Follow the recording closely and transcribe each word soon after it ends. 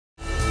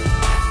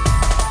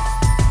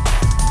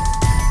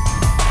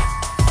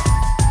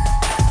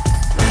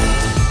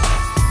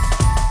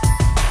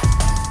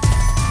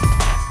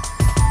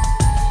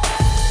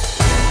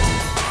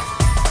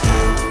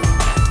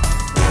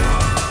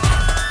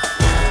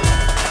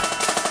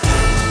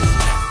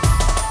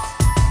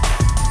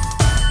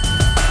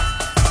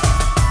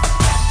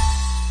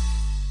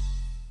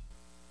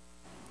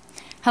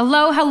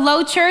Hello,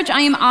 hello, church. I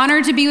am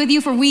honored to be with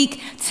you for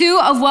week 2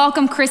 of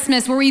Welcome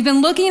Christmas, where we've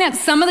been looking at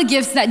some of the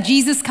gifts that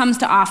Jesus comes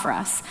to offer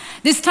us.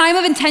 This time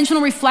of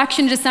intentional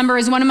reflection in December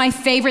is one of my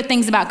favorite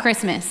things about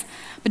Christmas.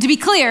 But to be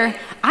clear,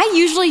 I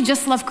usually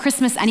just love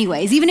Christmas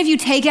anyways, even if you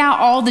take out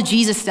all the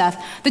Jesus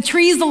stuff. The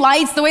trees, the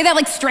lights, the way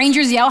that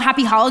strangers yell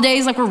happy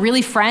holidays like we're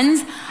really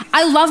friends.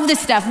 I love this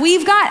stuff.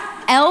 We've got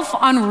Elf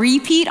on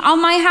repeat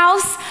on my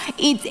house.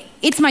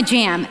 It's my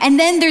jam. And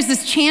then there's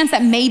this chance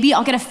that maybe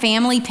I'll get a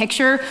family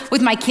picture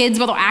with my kids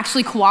where they'll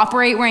actually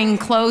cooperate wearing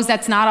clothes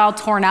that's not all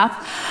torn up.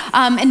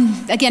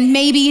 And again,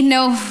 maybe,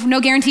 no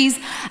guarantees.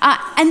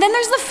 And then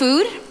there's the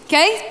food,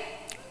 okay?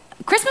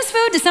 Christmas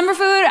food, December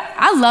food,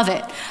 I love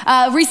it.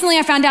 Recently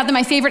I found out that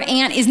my favorite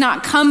aunt is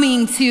not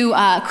coming to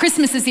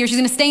Christmas this year. She's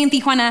gonna stay in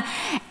Tijuana.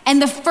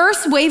 And the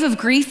first wave of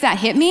grief that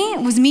hit me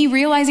was me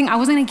realizing I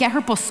wasn't gonna get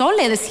her pozole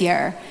this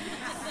year,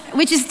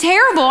 which is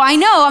terrible. I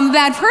know, I'm a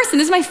bad person.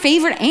 This is my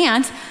favorite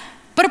aunt,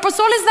 but a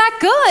pozole is that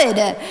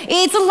good.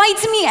 It's a light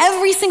to me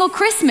every single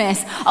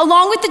Christmas,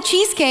 along with the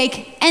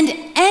cheesecake and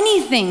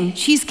anything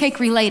cheesecake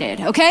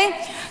related,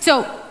 okay?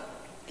 So,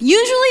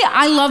 usually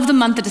I love the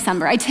month of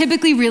December. I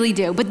typically really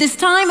do. But this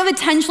time of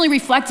intentionally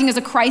reflecting as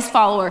a Christ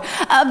follower,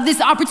 of this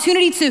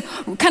opportunity to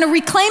kind of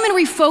reclaim and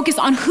refocus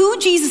on who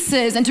Jesus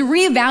is and to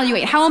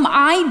reevaluate how am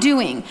I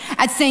doing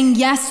at saying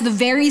yes to the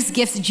various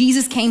gifts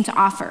Jesus came to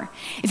offer.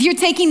 If you're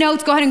taking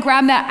notes, go ahead and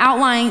grab that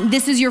outline.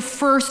 This is your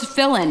first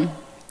fill-in.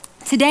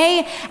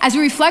 Today, as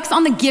we reflect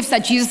on the gifts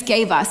that Jesus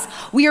gave us,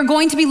 we are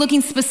going to be looking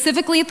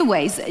specifically at the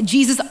ways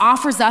Jesus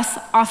offers us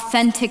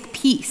authentic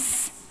peace.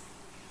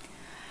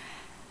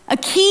 A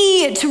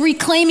key to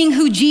reclaiming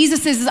who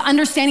Jesus is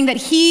understanding that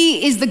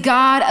he is the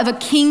God of a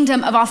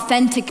kingdom of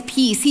authentic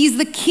peace. He's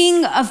the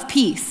King of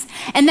peace,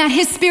 and that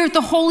his Spirit,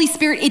 the Holy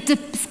Spirit, it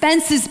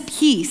dispenses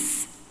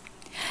peace.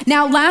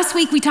 Now, last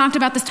week we talked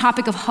about this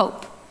topic of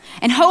hope.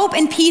 And hope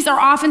and peace are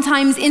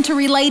oftentimes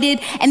interrelated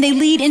and they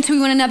lead into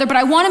one another, but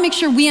I want to make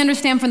sure we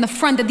understand from the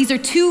front that these are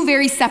two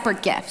very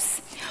separate gifts.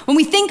 When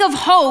we think of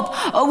hope,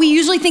 we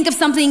usually think of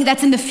something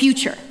that's in the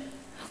future.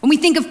 When we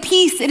think of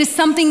peace, it is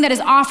something that is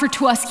offered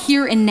to us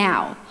here and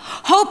now.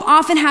 Hope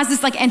often has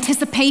this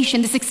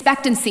anticipation, this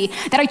expectancy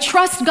that I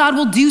trust God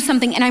will do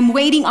something and I'm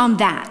waiting on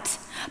that.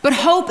 But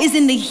hope is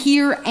in the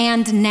here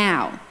and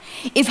now.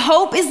 If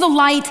hope is the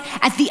light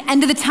at the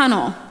end of the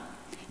tunnel,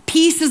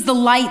 peace is the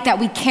light that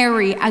we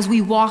carry as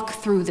we walk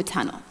through the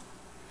tunnel.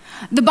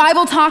 The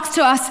Bible talks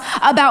to us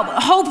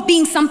about hope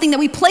being something that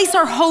we place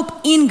our hope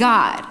in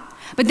God,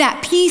 but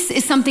that peace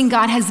is something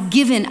God has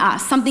given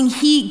us, something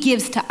he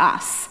gives to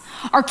us.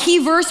 Our key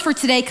verse for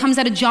today comes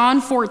out of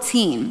John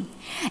 14.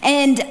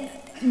 And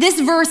this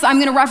verse, I'm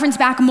gonna reference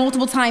back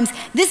multiple times.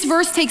 This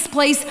verse takes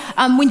place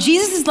when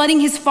Jesus is letting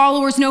his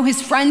followers know,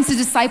 his friends, his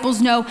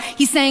disciples know,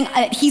 he's saying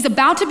he's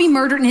about to be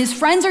murdered and his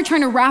friends are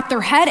trying to wrap their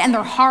head and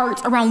their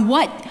hearts around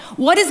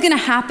what is gonna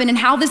happen and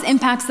how this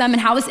impacts them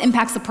and how this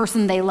impacts the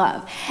person they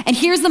love. And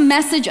here's the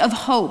message of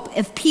hope,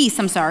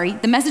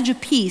 the message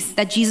of peace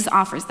that Jesus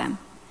offers them.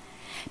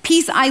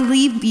 Peace I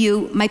leave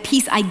you, my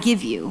peace I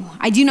give you.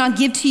 I do not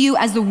give to you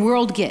as the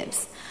world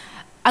gives.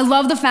 I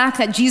love the fact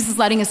that Jesus is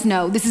letting us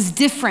know this is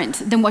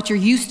different than what you're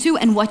used to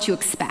and what you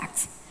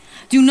expect.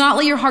 Do not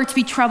let your hearts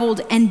be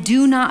troubled and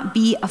do not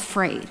be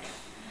afraid.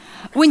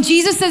 When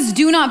Jesus says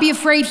do not be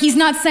afraid, he's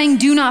not saying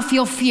do not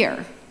feel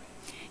fear.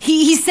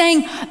 He's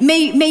saying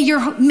may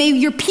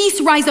your peace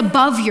rise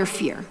above your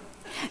fear.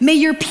 May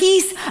your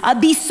peace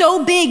be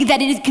so big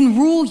that it can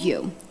rule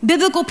you.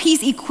 Biblical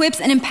peace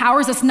equips and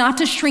empowers us not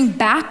to shrink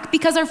back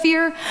because of our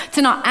fear,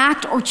 to not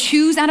act or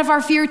choose out of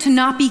our fear, to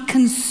not be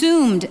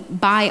consumed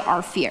by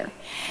our fear.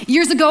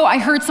 Years ago, I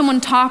heard someone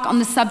talk on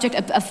the subject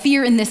of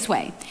fear in this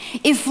way.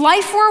 If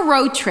life were a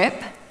road trip,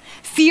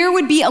 fear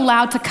would be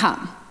allowed to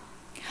come.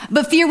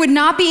 But fear would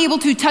not be able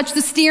to touch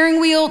the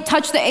steering wheel,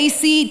 touch the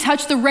AC,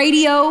 touch the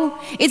radio.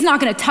 It's not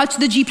gonna touch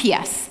the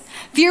GPS.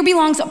 Fear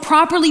belongs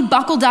properly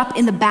buckled up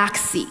in the back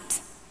seat.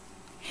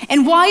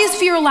 And why is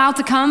fear allowed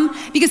to come?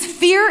 Because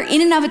fear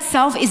in and of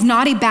itself is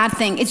not a bad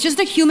thing. It's just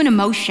a human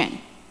emotion.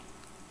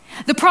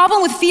 The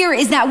problem with fear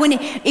is that when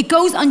it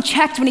goes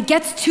unchecked, when it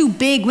gets too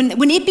big,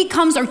 when it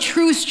becomes our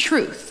truest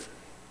truth.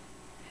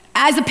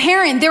 As a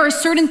parent, there are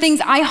certain things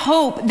I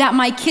hope that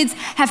my kids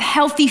have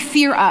healthy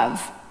fear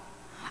of.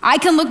 I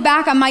can look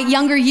back on my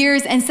younger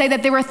years and say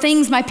that there were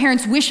things my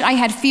parents wish I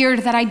had feared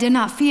that I did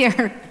not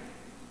fear.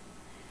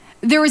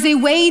 There is a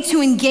way to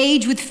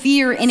engage with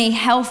fear in a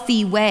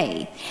healthy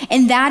way,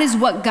 and that is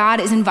what God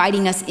is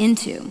inviting us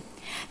into.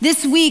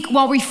 This week,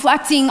 while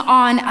reflecting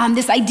on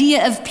this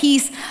idea of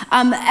peace,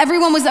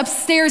 everyone was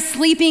upstairs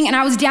sleeping, and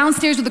I was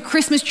downstairs with a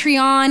Christmas tree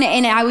on,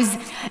 and I was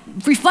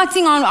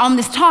reflecting on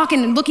this talk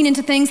and looking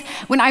into things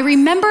when I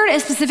remembered a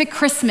specific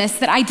Christmas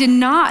that I did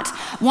not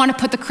want to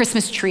put the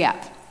Christmas tree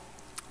up.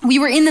 We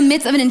were in the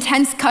midst of an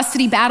intense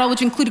custody battle,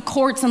 which included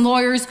courts and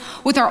lawyers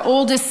with our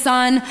oldest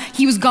son.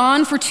 He was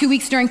gone for 2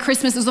 weeks during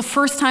Christmas. It was the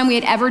first time we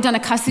had ever done a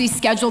custody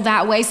schedule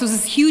that way. So it was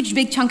this huge,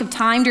 big chunk of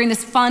time during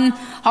this fun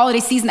holiday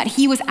season that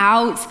he was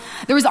out.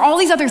 There was all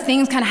these other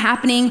things kind of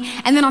happening.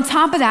 And then on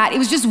top of that, it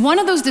was just one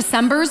of those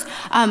Decembers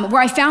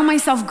where I found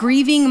myself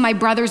grieving my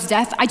brother's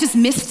death. I just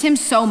missed him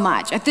so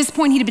much. At this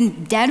point,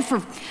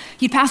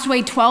 he'd passed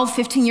away 12,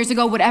 15 years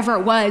ago, whatever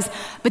it was.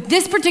 But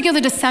this particular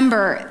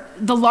December,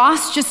 the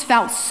loss just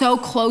felt so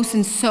close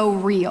and so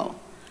real.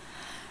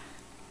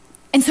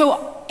 And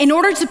so in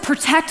order to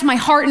protect my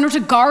heart, in order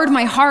to guard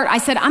my heart, I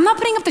said, I'm not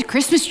putting up the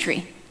Christmas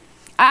tree.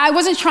 I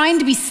wasn't trying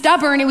to be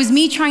stubborn. It was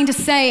me trying to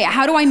say,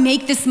 how do I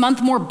make this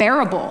month more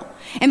bearable?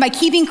 And by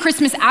keeping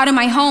Christmas out of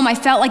my home, I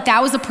felt like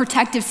that was a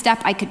protective step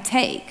I could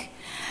take.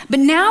 But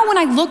now when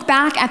I look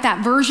back at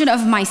that version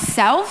of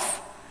myself,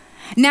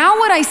 now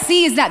what I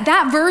see is that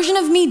that version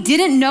of me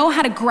didn't know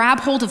how to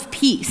grab hold of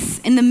peace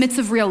in the midst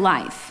of real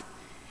life.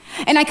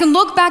 And I can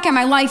look back at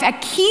my life,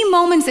 at key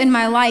moments in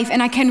my life,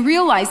 and I can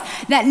realize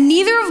that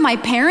neither of my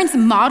parents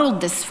modeled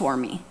this for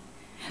me.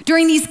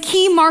 During these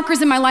key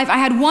markers in my life, I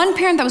had one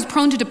parent that was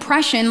prone to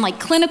depression,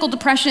 like clinical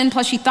depression,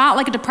 plus she thought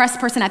like a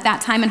depressed person at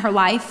that time in her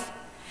life.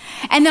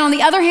 And then on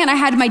the other hand, I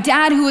had my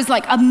dad who was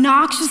like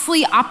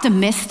obnoxiously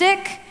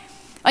optimistic,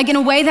 like in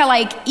a way that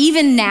like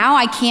even now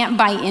I can't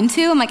buy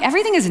into. I'm like,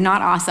 everything is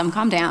not awesome,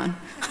 calm down.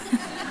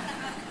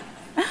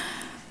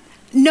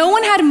 No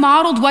one had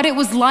modeled what it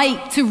was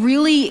like to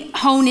really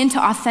hone into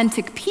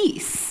authentic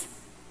peace.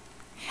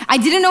 I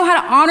didn't know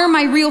how to honor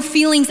my real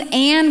feelings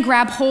and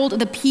grab hold of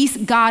the peace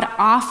God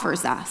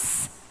offers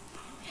us.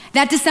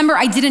 That December,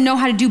 I didn't know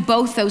how to do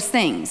both those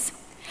things.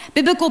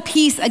 Biblical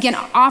peace, again,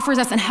 offers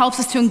us and helps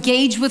us to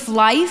engage with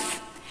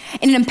life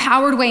in an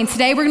empowered way. And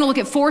today we're going to look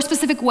at 4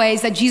 specific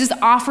ways that Jesus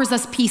offers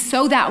us peace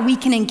so that we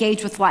can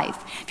engage with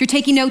life. If you're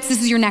taking notes,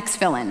 this is your next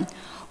fill-in.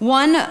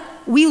 1,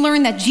 we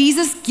learn that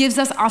Jesus gives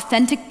us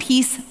authentic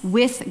peace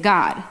with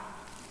God.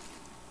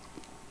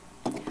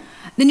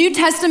 The New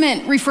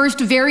Testament refers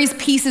to various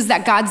pieces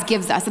that God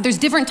gives us, that there's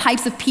different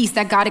types of peace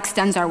that God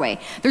extends our way.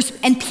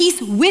 And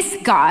peace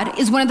with God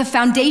is one of the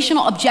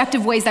foundational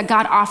objective ways that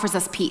God offers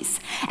us peace.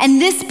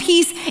 And this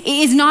peace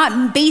is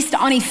not based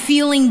on a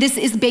feeling, this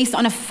is based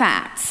on a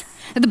fact.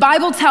 The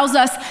Bible tells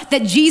us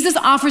that Jesus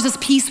offers us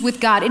peace with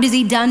God. It is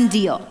a done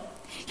deal.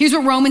 Here's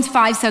what Romans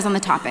 5 says on the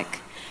topic.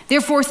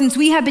 Therefore, since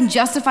we have been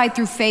justified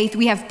through faith,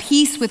 we have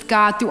peace with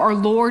God through our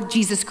Lord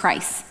Jesus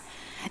Christ.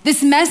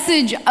 This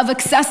message of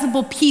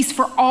accessible peace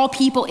for all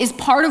people is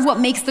part of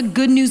what makes the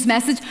good news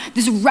message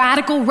this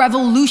radical,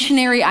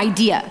 revolutionary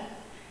idea.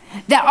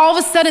 That all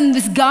of a sudden,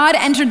 this God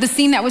entered the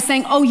scene that was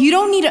saying, oh, you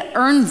don't need to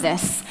earn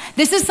this.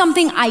 This is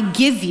something I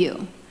give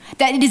you.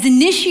 That it is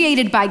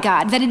initiated by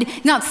God, that it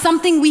is not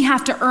something we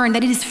have to earn,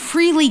 that it is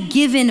freely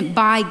given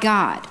by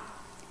God.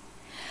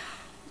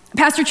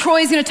 Pastor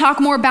Troy is going to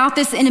talk more about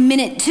this in a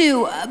minute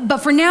too, but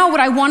for now what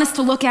I want us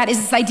to look at is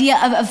this idea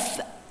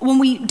of when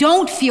we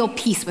don't feel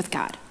peace with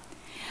God.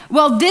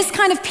 Well, this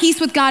kind of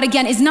peace with God,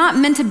 again, is not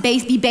meant to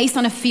be based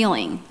on a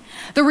feeling.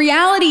 The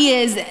reality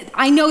is,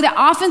 I know that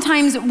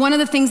oftentimes one of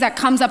the things that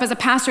comes up as a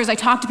pastor as I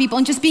talk to people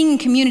and just being in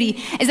community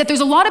is that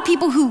there's a lot of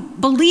people who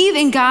believe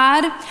in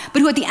God,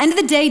 but who at the end of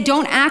the day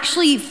don't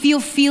actually feel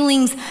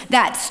feelings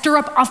that stir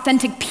up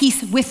authentic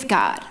peace with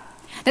God.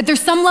 That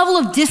there's some level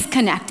of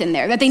disconnect in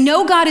there, that they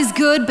know God is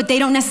good, but they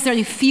don't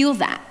necessarily feel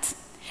that.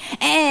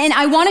 And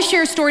I want to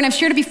share a story, and I've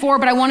shared it before,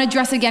 but I want to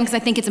address it again because I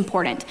think it's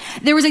important.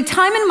 There was a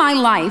time in my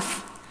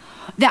life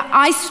that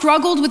I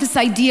struggled with this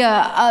idea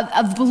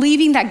of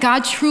believing that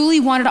God truly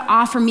wanted to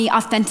offer me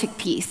authentic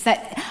peace,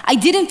 that I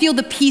didn't feel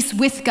the peace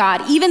with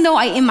God, even though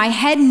I in my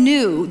head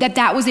knew that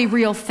that was a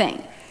real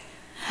thing.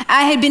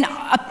 I had been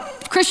a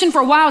Christian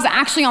for a while. I was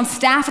actually on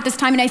staff at this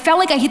time, and I felt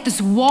like I hit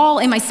this wall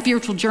in my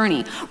spiritual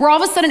journey where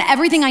all of a sudden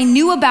everything I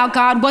knew about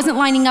God wasn't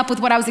lining up with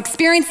what I was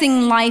experiencing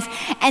in life,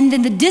 and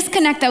then the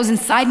disconnect that was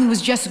inside me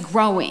was just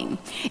growing.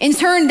 In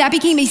turn, that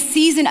became a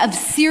season of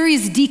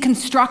serious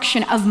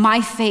deconstruction of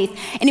my faith,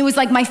 and it was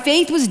like my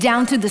faith was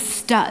down to the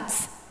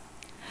studs.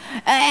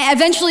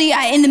 Eventually,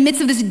 in the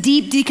midst of this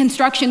deep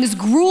deconstruction, this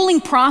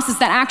grueling process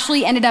that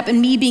actually ended up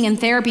in me being in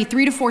therapy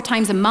 3 to 4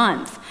 times a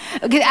month,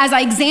 as I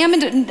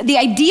examined the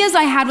ideas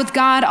I had with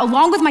God,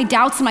 along with my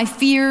doubts and my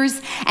fears,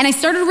 and I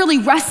started really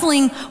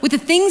wrestling with the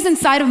things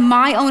inside of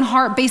my own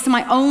heart based on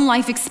my own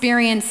life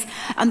experience,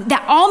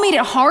 that all made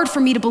it hard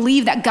for me to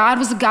believe that God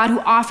was a God who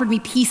offered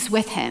me peace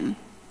with him.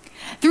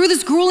 Through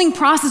this grueling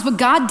process, what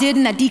God did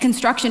in that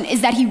deconstruction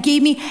is that he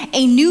gave me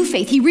a new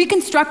faith. He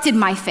reconstructed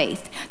my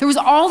faith. There was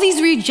all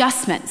these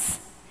readjustments.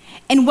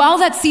 And while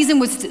that season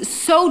was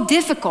so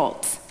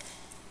difficult,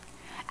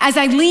 as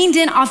I leaned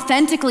in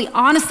authentically,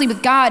 honestly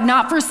with God,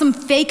 not for some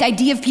fake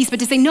idea of peace, but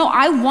to say, no,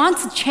 I want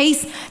to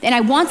chase and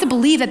I want to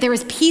believe that there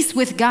is peace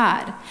with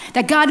God,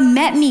 that God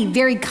met me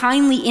very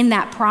kindly in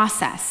that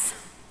process.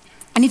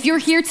 And if you're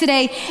here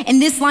today and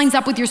this lines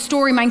up with your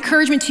story, my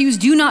encouragement to you is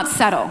do not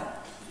settle.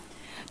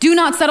 Do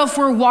not settle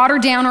for a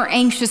watered down or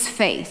anxious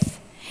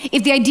faith.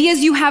 If the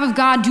ideas you have of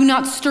God do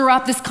not stir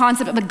up this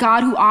concept of a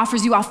God who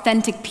offers you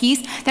authentic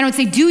peace, then I would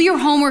say do your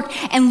homework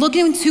and look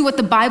into what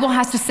the Bible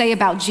has to say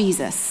about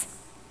Jesus.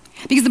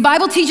 Because the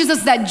Bible teaches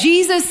us that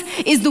Jesus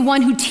is the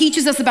one who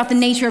teaches us about the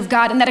nature of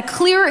God, and that a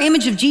clearer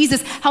image of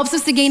Jesus helps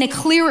us to gain a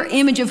clearer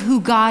image of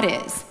who God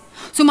is.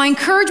 So my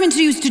encouragement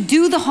to you is to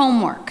do the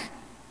homework.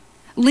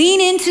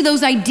 Lean into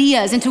those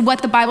ideas, into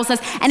what the Bible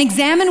says, and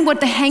examine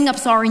what the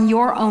hang-ups are in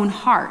your own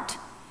heart.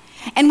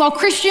 And while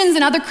Christians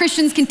and other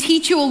Christians can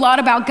teach you a lot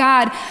about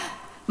God,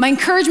 my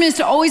encouragement is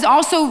to always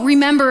also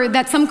remember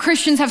that some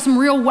Christians have some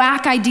real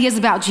whack ideas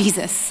about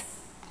Jesus.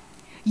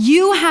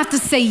 You have to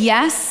say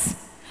yes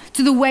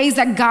to the ways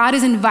that God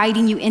is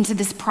inviting you into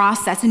this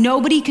process.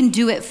 Nobody can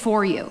do it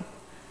for you.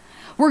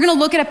 We're going to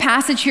look at a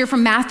passage here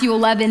from Matthew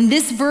 11.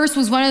 This passage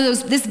was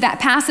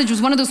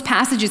one of those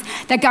passages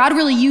that God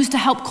really used to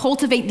help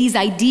cultivate these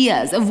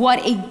ideas of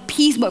what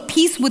peace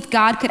with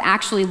God could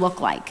actually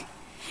look like.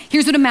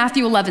 Here's what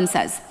Matthew 11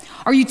 says.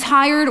 Are you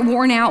tired,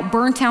 worn out,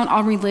 burnt out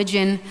on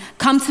religion?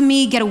 Come to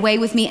me, get away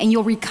with me, and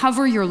you'll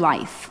recover your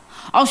life.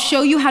 I'll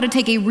show you how to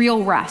take a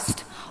real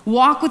rest.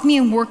 Walk with me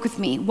and work with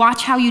me.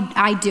 Watch how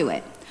I do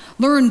it.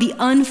 Learn the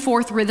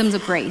unforced rhythms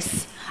of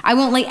grace. I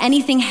won't lay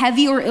anything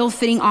heavy or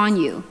ill-fitting on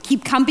you.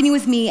 Keep company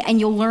with me, and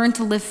you'll learn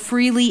to live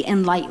freely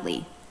and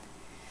lightly.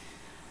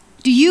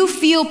 Do you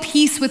feel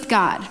peace with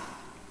God?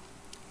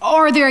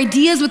 Or are there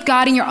ideas with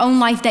God in your own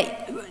life that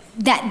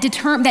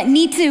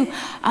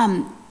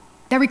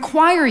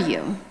require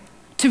you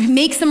to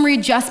make some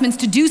readjustments,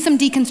 to do some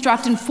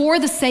deconstruction for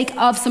the sake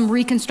of some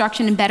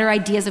reconstruction and better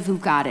ideas of who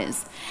God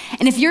is?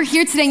 And if you're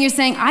here today and you're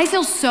saying, I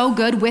feel so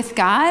good with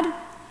God,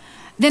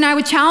 then I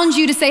would challenge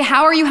you to say,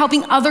 how are you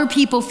helping other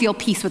people feel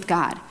peace with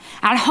God?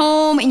 At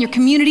home, in your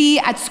community,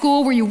 at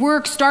school, where you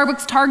work,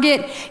 Starbucks,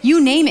 Target, you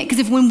name it.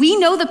 Because when we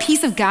know the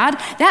peace of God,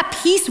 that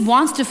peace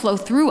wants to flow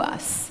through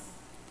us.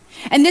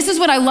 And this is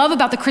what I love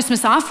about the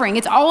Christmas offering.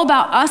 It's all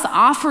about us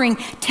offering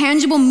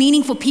tangible,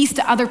 meaningful peace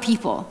to other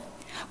people.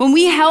 When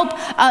we help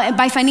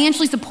by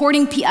financially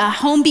supporting a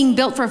home being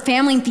built for a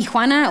family in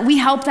Tijuana, we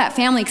help that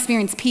family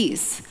experience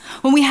peace.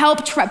 When we help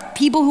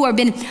people who have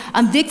been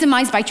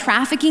victimized by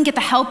trafficking get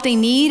the help they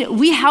need,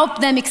 we help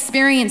them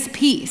experience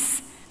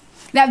peace.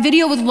 That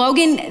video with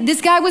Logan,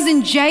 this guy was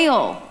in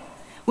jail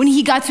when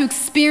he got to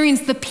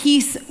experience the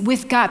peace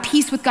with God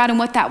and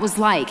what that was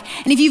like.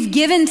 And if you've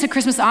given to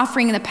Christmas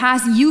offering in the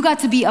past, you got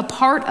to be a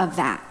part of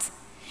that.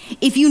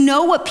 If you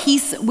know what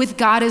peace with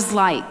God is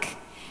like,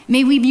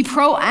 may we be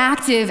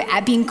proactive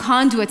at being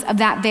conduits of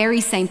that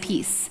very same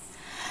peace.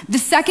 The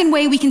second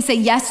way we can say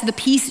yes to the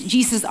peace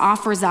Jesus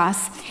offers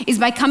us is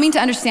by coming to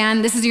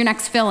understand, this is your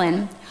next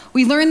fill-in,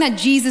 we learn that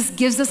Jesus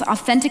gives us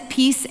authentic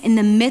peace in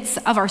the midst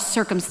of our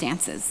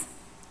circumstances.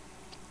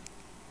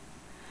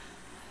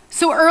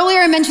 So earlier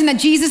I mentioned that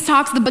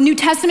the New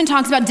Testament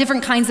talks about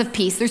different kinds of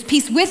peace. There's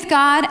peace with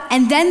God,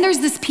 and then there's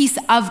this peace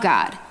of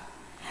God.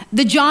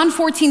 The John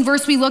 14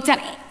 verse we looked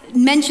at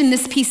mentioned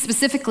this peace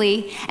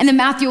specifically, and the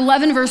Matthew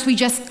 11 verse we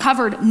just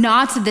covered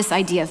nods to this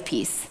idea of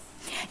peace.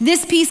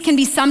 This peace can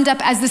be summed up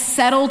as the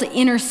settled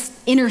inner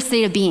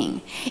state of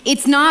being.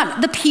 It's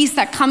not the peace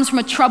that comes from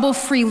a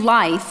trouble-free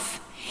life.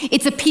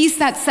 It's a peace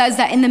that says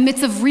that in the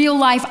midst of real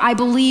life, I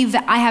believe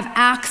that I have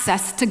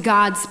access to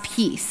God's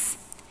peace.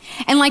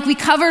 And like we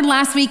covered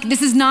last week,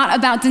 this is not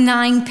about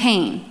denying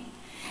pain.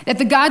 That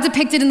the God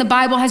depicted in the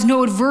Bible has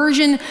no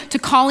aversion to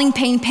calling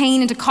pain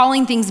pain and to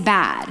calling things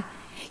bad.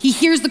 He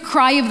hears the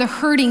cry of the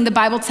hurting, the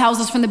Bible tells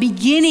us from the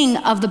beginning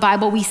of the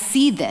Bible, we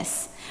see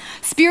this.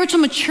 Spiritual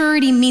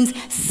maturity means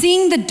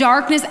seeing the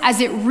darkness as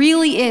it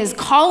really is,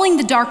 calling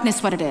the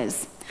darkness what it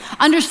is,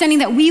 understanding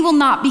that we will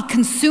not be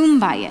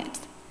consumed by it,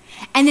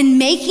 and then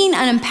making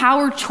an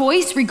empowered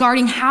choice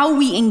regarding how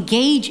we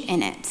engage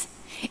in it.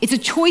 It's a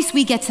choice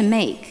we get to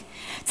make.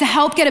 To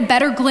help get a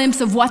better glimpse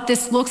of what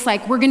this looks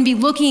like, we're going to be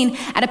looking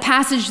at a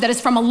passage that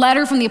is from a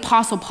letter from the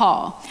Apostle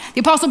Paul.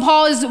 The Apostle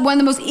Paul is one of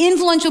the most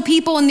influential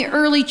people in the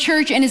early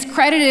church and is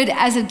credited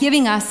as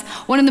giving us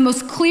one of the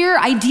most clear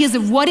ideas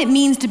of what it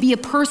means to be a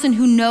person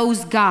who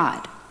knows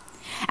God.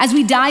 As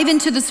we dive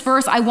into this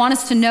verse, I want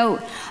us to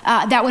note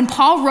that when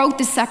Paul wrote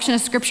this section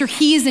of scripture,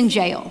 he is in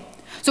jail.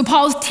 So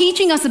Paul is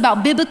teaching us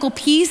about biblical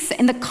peace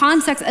in the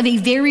context of a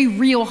very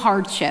real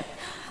hardship.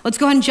 Let's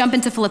go ahead and jump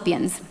into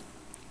Philippians.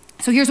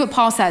 So here's what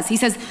Paul says. He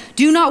says,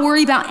 do not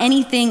worry about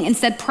anything.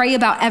 Instead, pray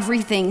about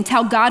everything.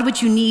 Tell God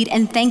what you need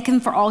and thank him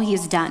for all he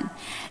has done.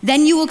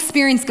 Then you will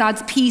experience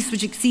God's peace,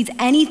 which exceeds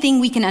anything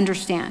we can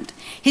understand.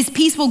 His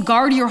peace will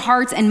guard your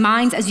hearts and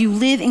minds as you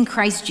live in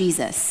Christ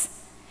Jesus.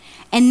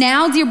 And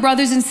now, dear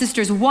brothers and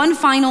sisters, one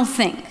final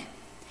thing.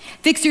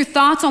 Fix your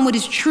thoughts on what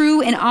is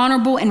true and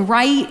honorable and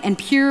right and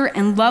pure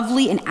and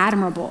lovely and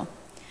admirable.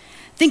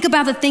 Think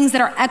about the things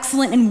that are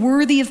excellent and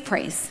worthy of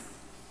praise.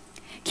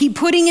 Keep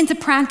putting into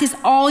practice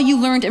all you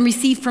learned and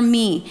received from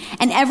me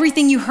and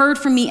everything you heard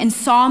from me and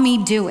saw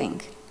me doing.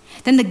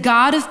 Then the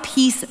God of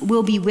peace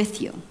will be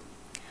with you.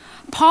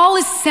 Paul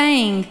is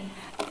saying,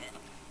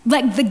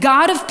 let the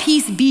God of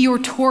peace be your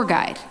tour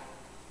guide.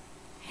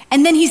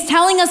 And then he's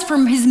telling us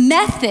from his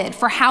method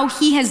for how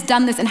he has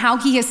done this and how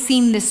he has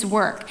seen this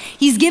work.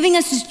 He's giving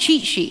us his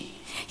cheat sheet.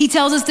 He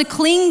tells us to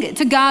cling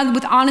to God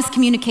with honest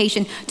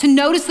communication, to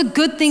notice the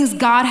good things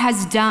God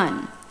has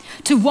done,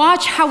 to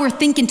watch how we're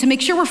thinking, to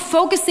make sure we're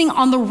focusing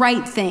on the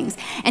right things,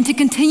 and to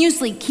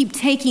continuously keep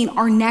taking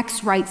our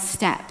next right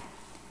step.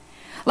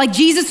 Like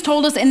Jesus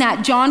told us in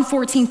that John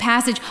 14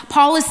 passage,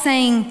 Paul is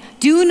saying,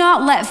 do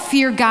not let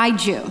fear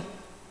guide you.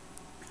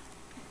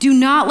 Do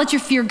not let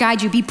your fear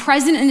guide you. Be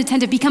present and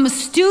attentive. Become a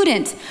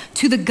student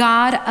to the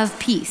God of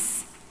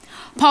peace.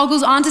 Paul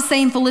goes on to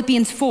say in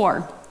Philippians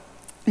 4,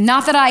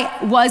 not that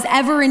I was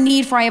ever in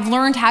need, for I have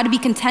learned how to be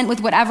content with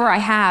whatever I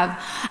have.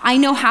 I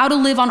know how to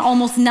live on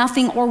almost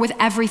nothing or with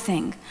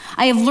everything.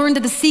 I have learned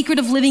that the secret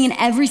of living in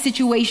every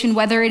situation,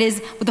 whether it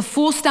is with a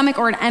full stomach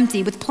or an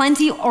empty, with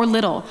plenty or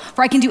little,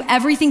 for I can do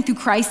everything through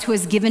Christ who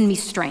has given me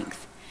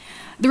strength.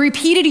 The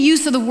repeated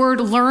use of the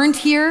word learned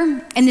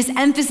here and this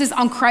emphasis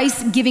on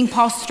Christ giving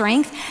Paul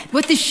strength,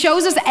 what this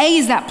shows us, A,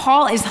 is that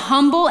Paul is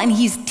humble and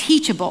he's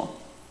teachable.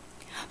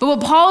 But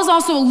what Paul is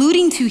also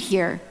alluding to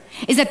here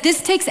is that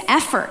this takes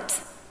effort.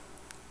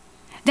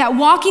 That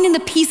walking in the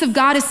peace of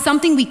God is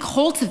something we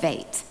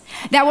cultivate.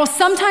 That while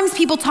sometimes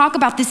people talk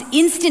about this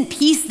instant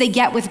peace they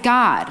get with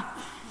God,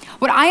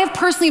 what I have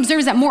personally observed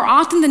is that more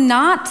often than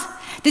not,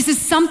 this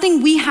is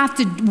something we have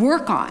to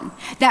work on.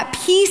 That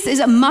peace is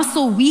a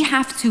muscle we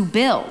have to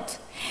build.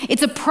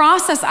 It's a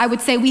process, I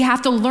would say, we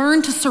have to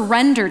learn to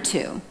surrender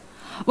to.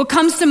 What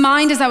comes to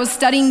mind as I was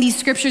studying these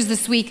scriptures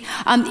this week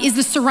is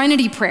the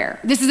serenity prayer.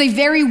 This is a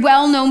very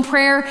well-known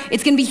prayer.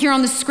 It's going to be here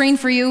on the screen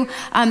for you.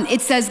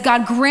 It says,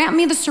 God, grant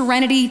me the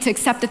serenity to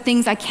accept the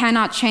things I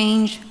cannot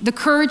change, the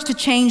courage to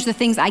change the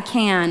things I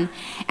can,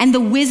 and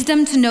the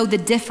wisdom to know the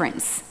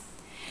difference.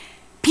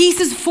 Peace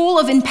is full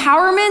of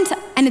empowerment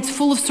and it's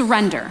full of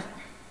surrender.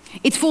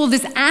 It's full of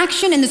this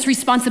action and this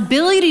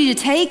responsibility to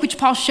take, which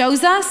Paul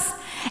shows us,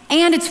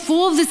 and it's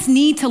full of this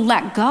need to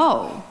let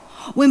go.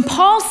 When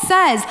Paul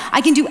says,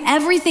 I can do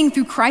everything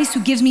through Christ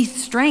who gives me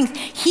strength,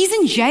 he's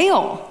in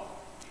jail.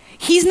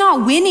 He's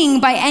not winning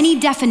by any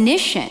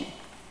definition,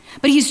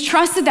 but he's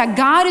trusted that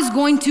God is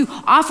going to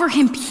offer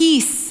him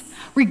peace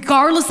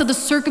regardless of the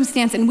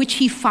circumstance in which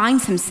he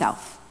finds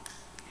himself.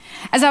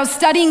 As I was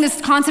studying this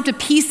concept of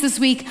peace this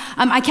week,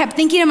 I kept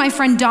thinking of my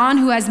friend Don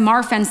who has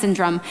Marfan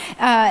syndrome.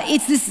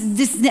 It's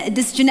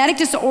this genetic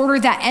disorder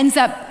that ends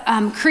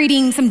up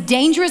creating some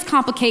dangerous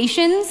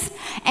complications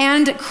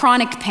and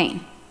chronic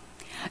pain.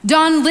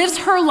 Dawn lives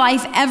her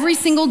life every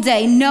single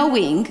day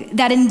knowing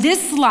that in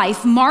this life,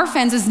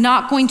 Marfan's is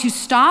not going to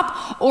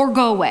stop or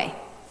go away.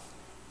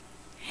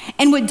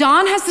 And what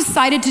Dawn has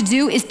decided to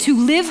do is to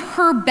live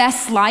her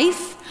best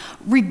life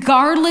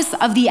regardless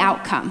of the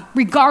outcome,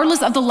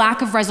 regardless of the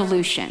lack of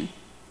resolution.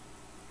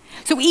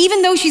 So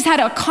even though she's had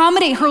to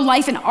accommodate her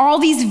life in all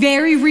these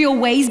very real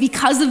ways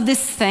because of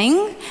this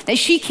thing that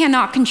she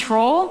cannot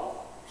control,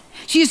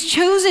 she has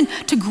chosen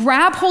to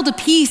grab hold of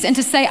peace and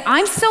to say,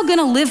 I'm still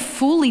gonna live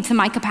fully to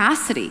my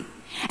capacity.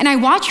 And I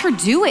watch her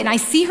do it, and I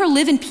see her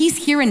live in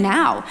peace here and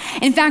now.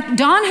 In fact,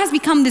 Dawn has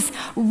become this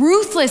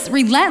ruthless,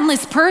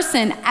 relentless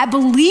person at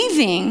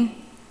believing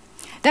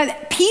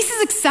that peace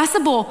is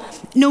accessible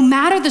no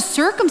matter the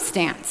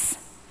circumstance.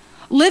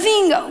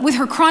 Living with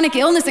her chronic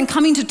illness and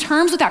coming to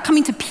terms with that,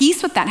 coming to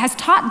peace with that, has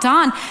taught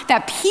Dawn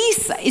that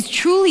peace is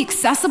truly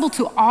accessible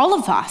to all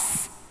of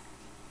us.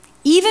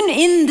 Even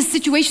in the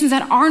situations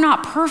that are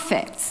not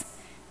perfect,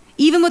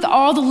 even with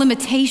all the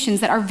limitations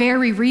that are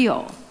very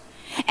real.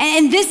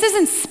 And this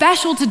isn't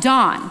special to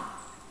Dawn.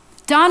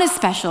 Dawn is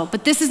special,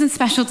 but this isn't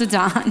special to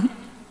Dawn.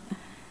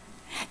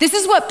 This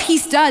is what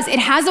peace does. It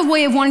has a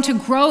way of wanting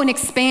to grow and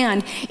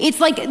expand. It's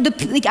like,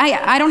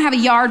 I don't have a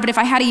yard, but if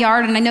I had a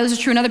yard, and I know this is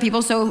true in other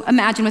people, so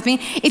imagine with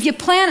me. If you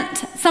plant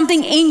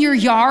something in your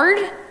yard,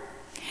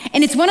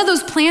 and it's one of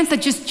those plants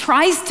that just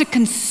tries to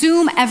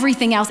consume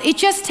everything else, it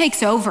just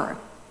takes over.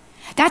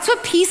 That's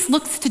what peace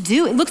looks to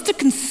do. It looks to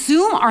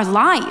consume our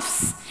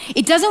lives.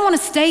 It doesn't want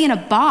to stay in a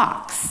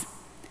box.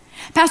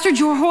 Pastor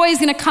Joy is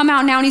going to come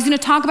out now and he's going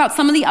to talk about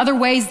some of the other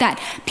ways that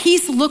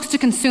peace looks to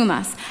consume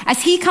us.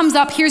 As he comes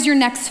up, here's your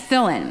next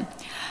fill-in.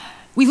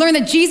 We learn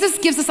that Jesus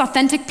gives us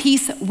authentic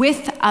peace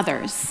with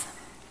others.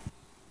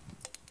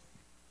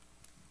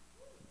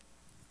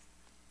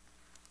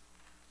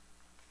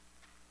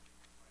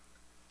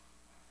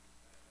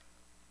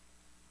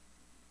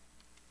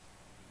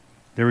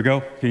 There we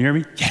go. Can you hear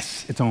me?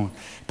 Yes, it's on.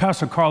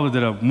 Pastor Carla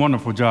did a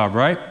wonderful job,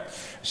 right?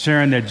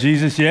 Sharing that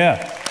Jesus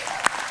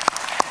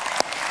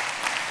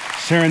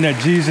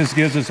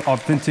gives us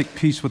authentic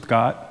peace with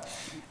God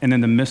and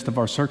in the midst of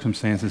our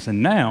circumstances.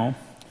 And now,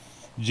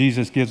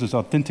 Jesus gives us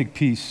authentic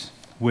peace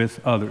with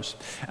others.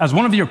 As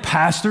one of your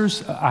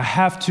pastors, I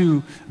have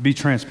to be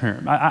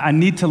transparent. I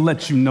need to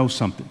let you know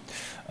something.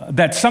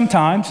 That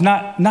sometimes,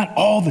 not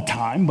all the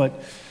time,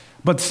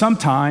 but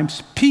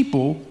sometimes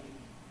people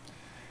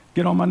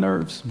get on my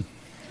nerves.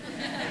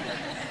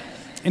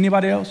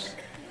 Anybody else?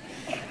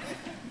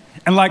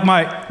 And like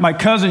my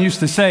cousin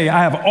used to say, I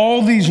have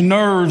all these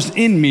nerves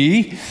in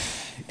me,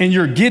 and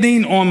you're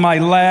getting on my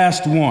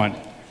last one.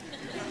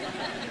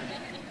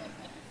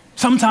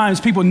 Sometimes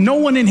people, no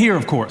one in here,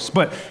 of course,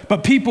 but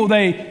people,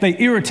 they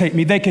irritate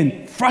me. They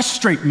can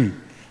frustrate me.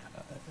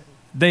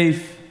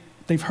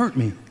 They've hurt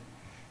me.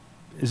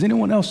 Has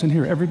anyone else in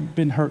here ever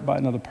been hurt by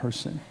another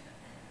person?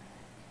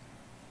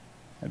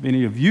 Have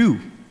any of you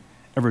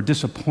ever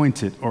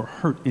disappointed or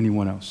hurt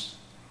anyone else?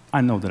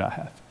 I know that I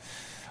have.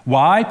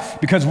 Why?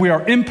 Because we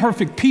are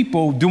imperfect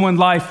people doing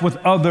life with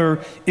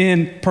other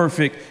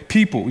imperfect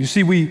people. You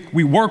see,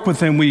 we work with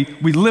them, we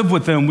live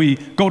with them, we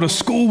go to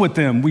school with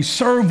them, we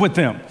serve with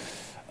them.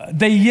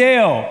 They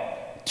yell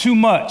too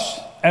much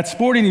at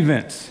sporting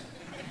events,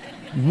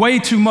 way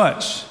too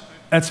much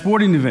at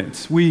sporting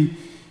events.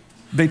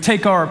 They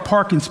take our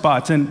parking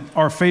spots and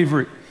our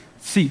favorite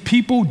seat.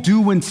 People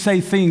do and say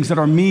things that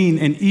are mean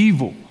and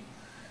evil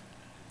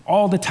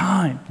all the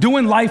time.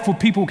 Doing life with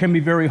people can be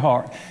very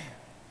hard.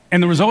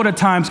 And the result at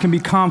times can be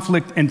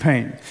conflict and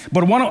pain.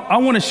 But what I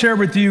want to share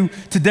with you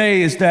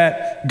today is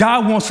that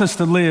God wants us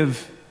to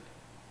live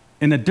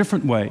in a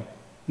different way,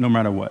 no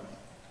matter what.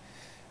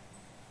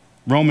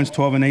 Romans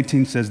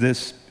 12:18 says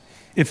this: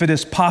 if it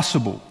is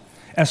possible,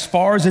 as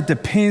far as it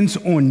depends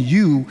on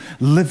you,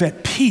 live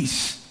at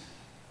peace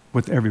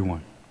with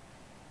everyone.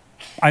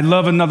 I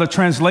love another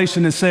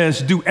translation that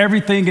says, do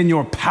everything in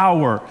your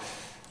power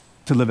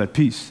to live at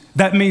peace.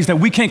 That means that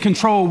we can't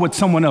control what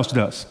someone else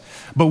does,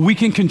 but we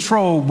can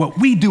control what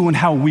we do and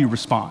how we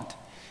respond.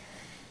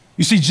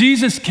 You see,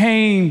 Jesus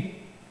came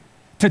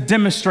to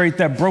demonstrate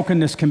that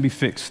brokenness can be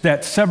fixed,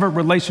 that severed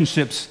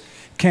relationships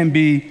can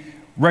be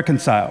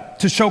reconciled,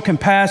 to show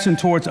compassion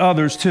towards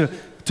others, to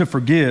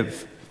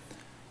forgive.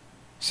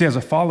 See, as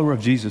a follower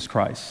of Jesus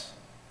Christ,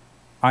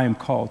 I am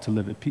called to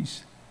live at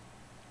peace.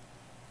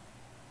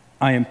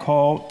 I am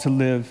called to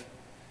live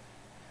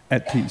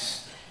at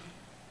peace.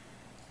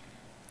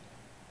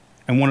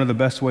 And one of the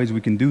best ways we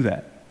can do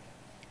that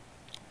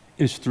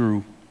is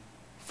through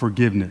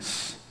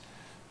forgiveness.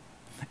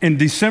 In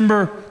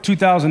December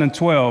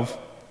 2012,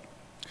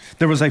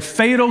 there was a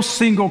fatal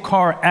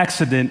single-car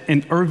accident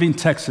in Irving,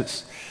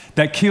 Texas,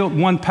 that killed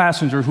one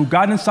passenger who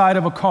got inside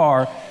of a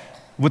car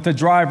with a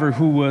driver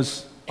who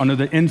was under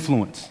the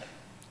influence.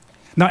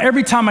 Now,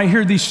 every time I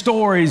hear these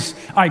stories,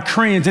 I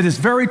cringe. It is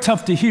very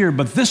tough to hear,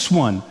 but this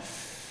one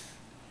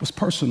was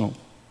personal.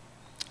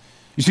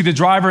 You see, the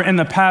driver and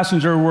the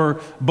passenger were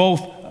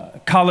both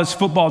college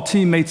football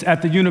teammates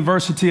at the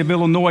University of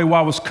Illinois,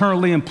 while I was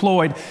currently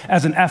employed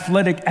as an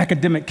athletic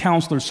academic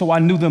counselor, so I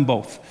knew them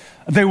both.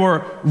 They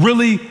were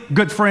really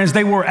good friends.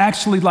 They were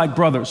actually like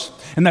brothers.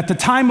 And at the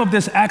time of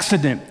this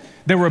accident,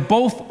 they were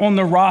both on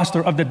the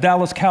roster of the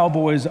Dallas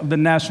Cowboys of the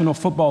National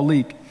Football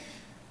League.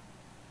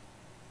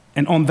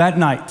 And on that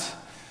night,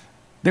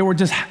 they were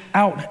just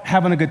out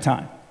having a good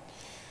time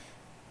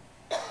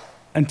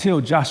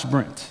until Josh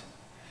Brent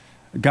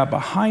got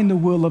behind the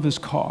wheel of his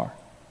car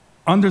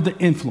under the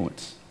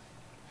influence,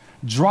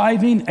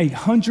 driving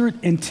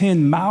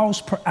 110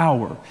 miles per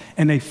hour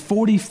in a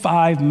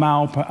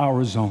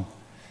 45-mile-per-hour zone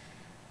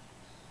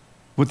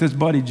with his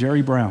buddy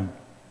Jerry Brown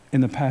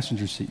in the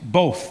passenger seat,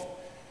 both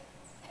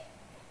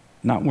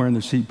not wearing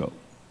their seatbelt.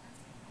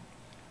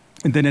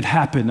 And then it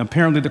happened.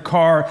 Apparently the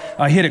car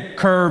hit a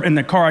curve and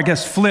the car, I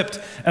guess, flipped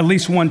at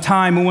least one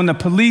time. And when the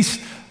police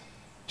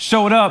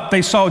showed up,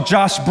 they saw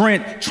Josh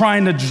Brent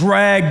trying to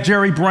drag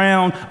Jerry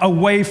Brown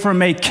away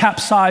from a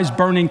capsized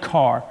burning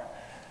car.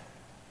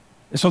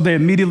 And so they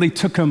immediately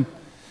took him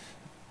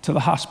to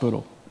the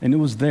hospital. And it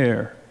was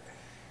there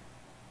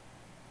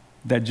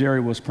that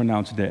Jerry was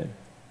pronounced dead.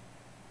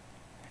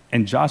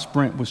 And Josh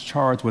Brent was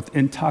charged with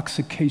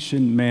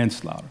intoxication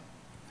manslaughter.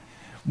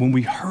 When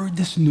we heard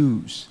this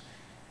news,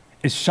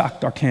 it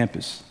shocked our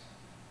campus,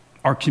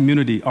 our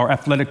community, our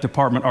athletic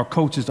department, our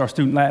coaches, our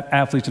student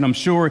athletes, and I'm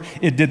sure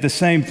it did the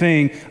same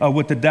thing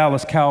with the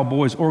Dallas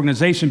Cowboys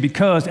organization,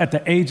 because at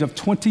the age of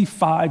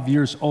 25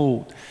 years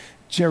old,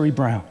 Jerry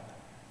Brown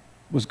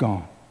was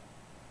gone.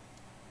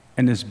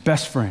 And his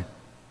best friend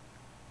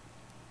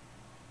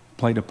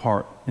played a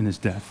part in his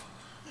death.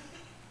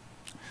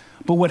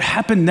 But what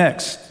happened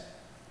next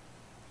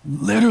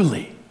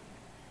literally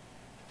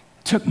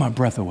took my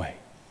breath away.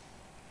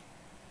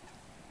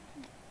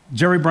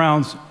 Jerry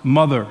Brown's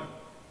mother,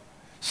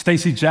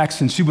 Stacy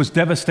Jackson, she was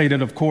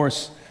devastated, of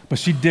course, but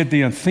she did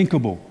the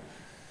unthinkable.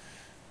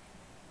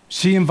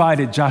 She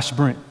invited Josh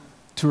Brent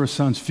to her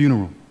son's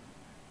funeral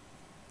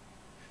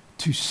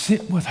to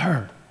sit with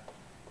her.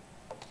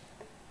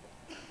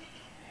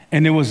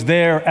 And it was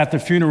there at the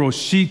funeral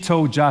she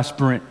told Josh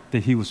Brent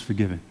that he was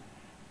forgiven.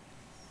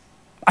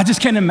 I just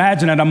can't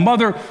imagine that. A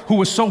mother who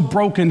was so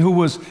broken, who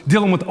was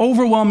dealing with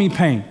overwhelming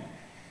pain,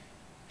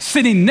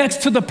 sitting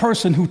next to the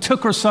person who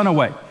took her son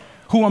away,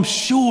 who I'm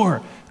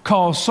sure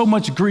caused so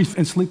much grief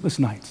and sleepless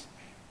nights.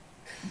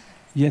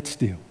 Yet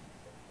still,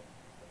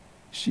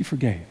 she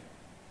forgave.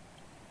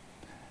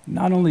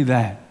 Not only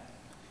that,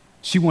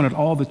 she wanted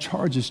all the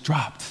charges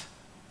dropped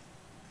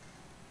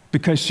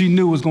because she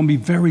knew it was going to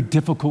be very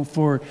difficult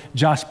for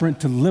Josh Brent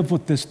to live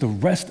with this the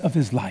rest of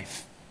his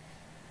life.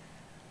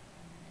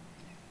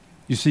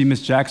 You see,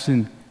 Miss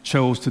Jackson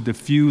chose to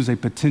diffuse a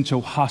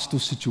potential hostile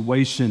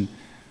situation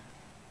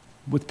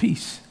with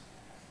peace.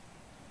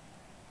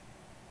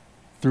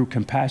 through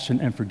compassion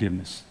and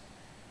forgiveness.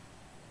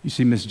 You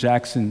see, Miss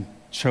Jackson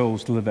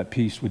chose to live at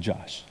peace with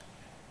Josh.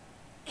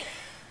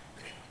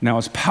 Now,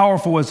 as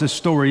powerful as this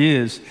story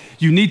is,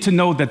 you need to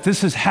know that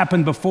this has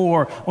happened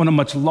before on a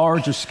much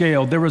larger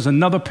scale. There was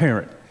another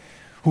parent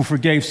who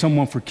forgave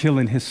someone for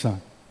killing his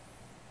son.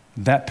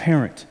 That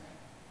parent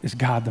is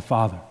God the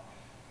Father.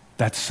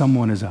 That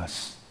someone is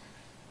us.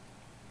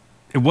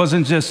 It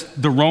wasn't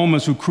just the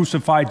Romans who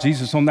crucified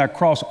Jesus on that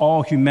cross.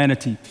 All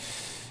humanity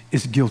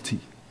is guilty.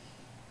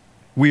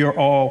 We are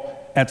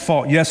all at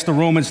fault. Yes, the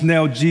Romans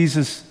nailed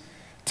Jesus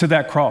to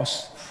that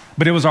cross,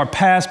 but it was our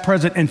past,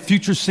 present, and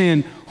future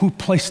sin who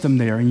placed them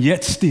there, and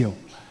yet still,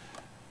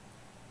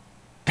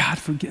 God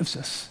forgives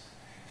us.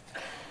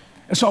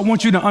 And so I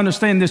want you to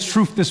understand this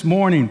truth this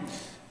morning,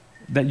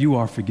 that you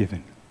are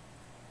forgiven.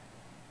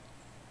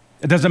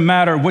 It doesn't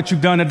matter what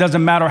you've done. It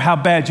doesn't matter how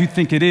bad you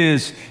think it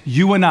is.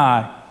 You and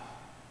I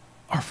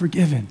are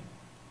forgiven.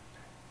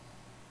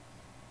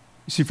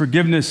 You see,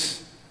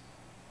 forgiveness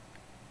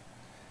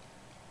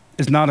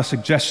is not a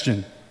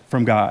suggestion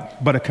from God,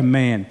 but a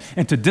command.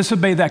 And to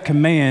disobey that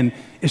command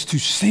is to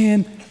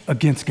sin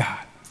against God.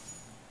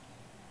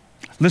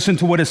 Listen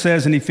to what it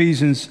says in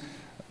Ephesians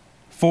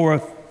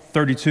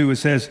 4:32. It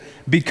says,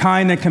 "Be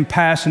kind and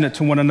compassionate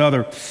to one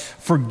another,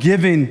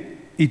 forgiving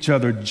each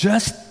other,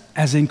 just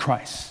as in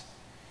Christ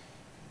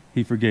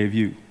He forgave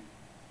you."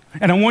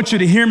 And I want you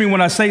to hear me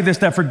when I say this,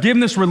 that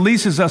forgiveness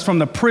releases us from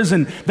the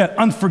prison that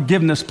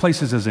unforgiveness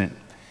places us in.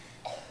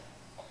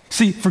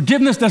 See,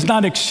 forgiveness does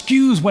not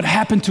excuse what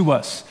happened to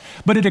us,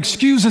 but it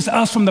excuses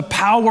us from the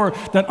power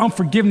that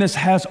unforgiveness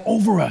has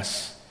over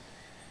us.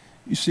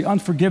 You see,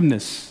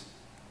 unforgiveness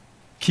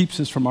keeps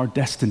us from our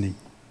destiny,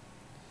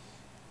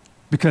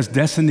 because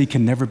destiny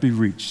can never be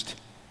reached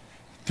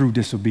through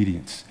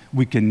disobedience.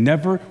 We can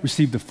never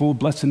receive the full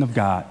blessing of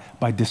God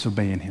by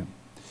disobeying Him.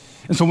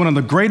 And so one of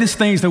the greatest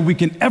things that we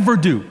can ever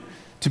do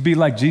to be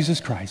like Jesus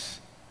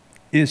Christ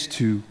is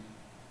to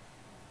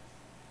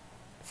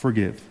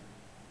forgive.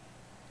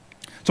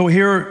 So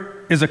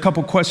here is a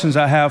couple questions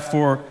I have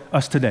for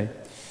us today.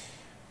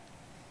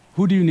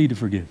 Who do you need to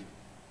forgive?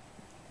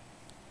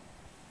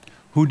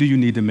 Who do you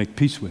need to make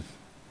peace with?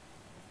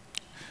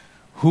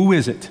 Who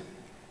is it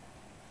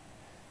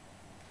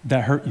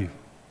that hurt you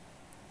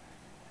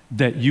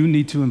that you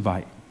need to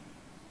invite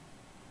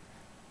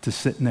to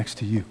sit next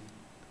to you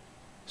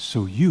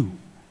so you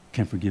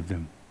can forgive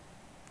them?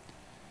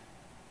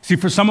 See,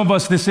 for some of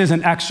us, this is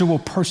an actual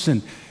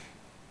person.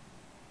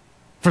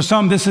 For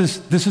some, this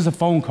is a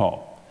phone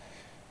call.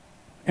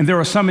 And there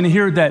are some in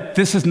here that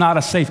this is not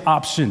a safe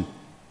option.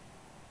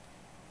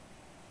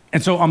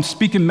 And so I'm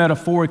speaking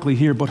metaphorically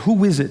here, but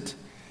who is it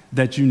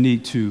that you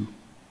need to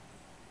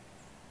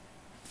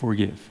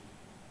forgive?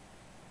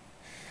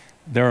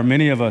 There are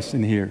many of us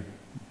in here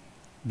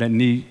that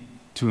need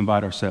to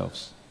invite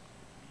ourselves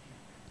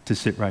to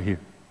sit right here.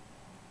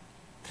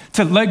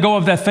 To let go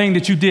of that thing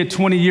that you did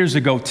 20 years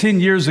ago, 10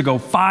 years ago,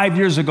 5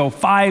 years ago,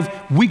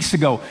 5 weeks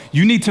ago.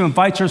 You need to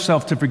invite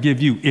yourself to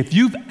forgive you. If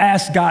you've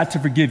asked God to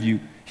forgive you,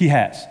 He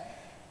has.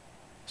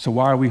 So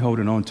why are we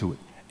holding on to it?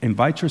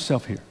 Invite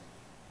yourself here.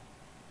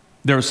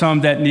 There are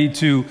some that need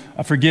to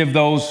forgive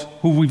those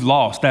who we've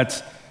lost.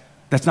 That's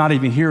not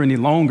even here any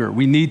longer.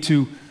 We need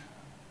to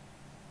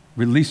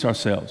release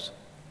ourselves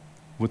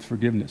with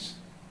forgiveness.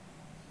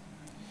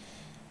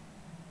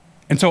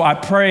 And so I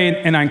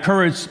pray and I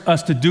encourage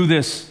us to do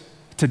this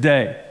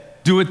today.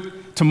 Do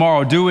it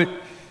tomorrow. Do it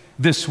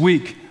this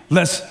week.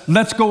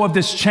 Let's go of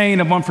this chain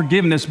of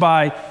unforgiveness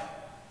by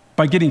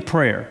getting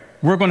prayer.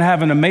 We're going to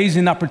have an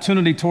amazing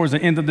opportunity towards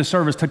the end of the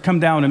service to come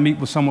down and meet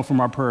with someone from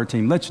our prayer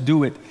team. Let's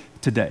do it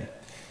today.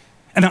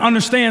 And I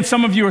understand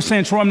some of you are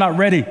saying, "Troy, I'm not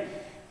ready."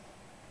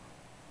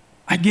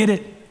 I get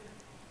it.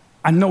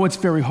 I know it's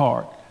very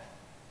hard.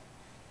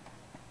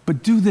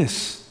 But do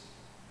this.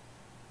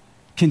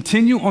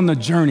 Continue on the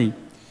journey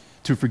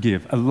to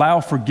forgive.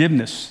 Allow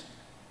forgiveness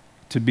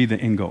to be the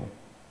end goal.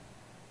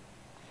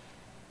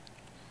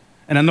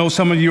 And I know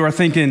some of you are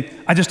thinking,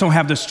 "I just don't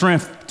have the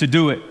strength to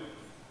do it."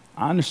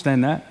 I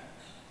understand that.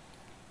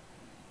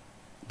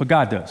 But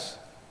God does.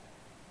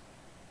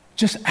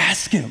 Just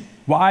ask Him.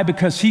 Why?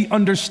 Because He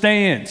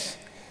understands.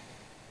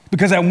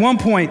 Because at one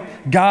point,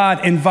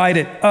 God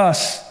invited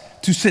us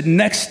to sit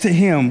next to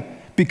Him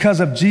because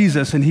of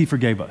Jesus, and He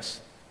forgave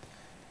us.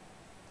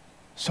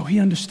 So He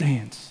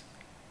understands.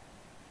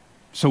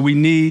 So we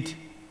need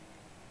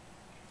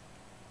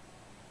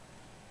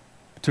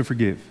to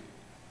forgive.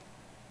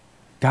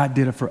 God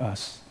did it for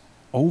us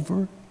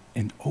over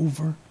and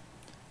over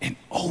and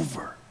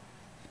over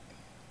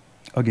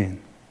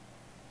again.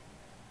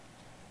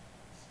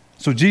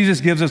 So Jesus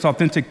gives us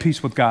authentic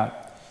peace with God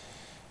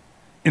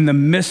in the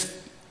midst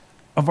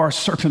of our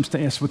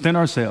circumstance within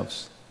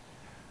ourselves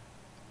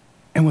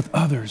and with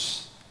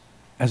others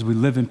as we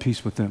live in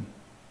peace with them.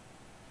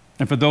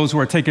 And for those who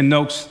are taking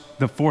notes,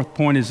 the fourth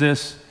point is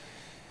this.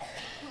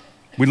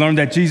 We learned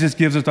that Jesus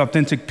gives us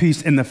authentic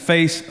peace in the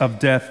face of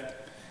death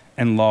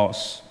and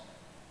loss.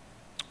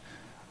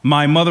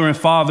 My mother and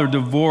father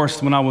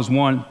divorced when I was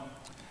 1,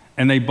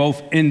 and they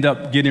both end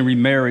up getting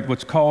remarried,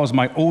 which caused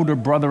my older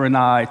brother and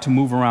I to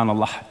move around a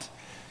lot.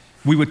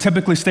 We would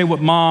typically stay with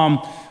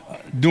mom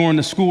during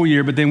the school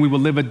year, but then we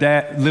would live with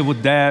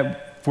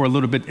dad for a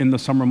little bit in the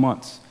summer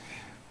months.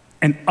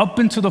 And up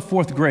until the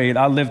 4th grade,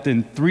 I lived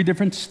in 3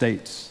 different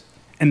states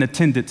and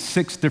attended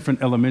 6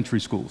 different elementary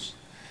schools.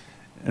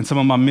 And some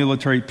of my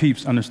military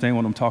peeps understand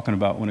what I'm talking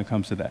about when it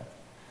comes to that.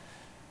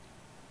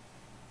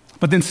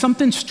 But then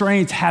something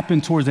strange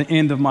happened towards the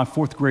end of my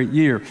 4th grade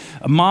year.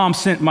 Mom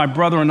sent my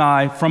brother and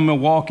I from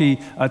Milwaukee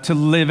to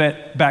live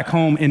back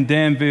home in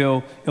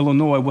Danville,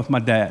 Illinois with my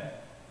dad.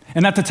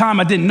 And at the time,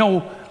 I didn't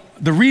know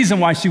the reason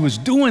why she was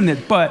doing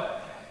it,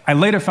 but I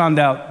later found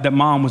out that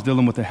mom was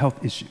dealing with a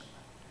health issue.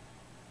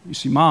 You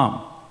see,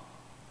 mom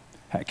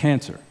had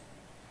cancer.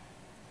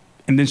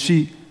 And then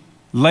she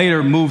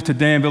later moved to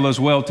Danville as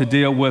well to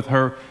deal with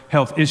her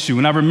health issue.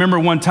 And I remember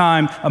one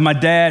time my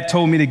dad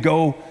told me to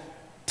go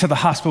to the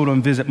hospital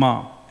and visit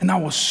mom. And I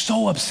was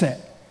so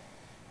upset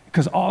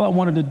because all I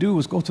wanted to do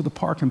was go to the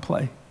park and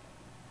play.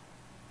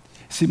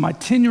 See, my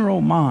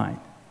 10-year-old mind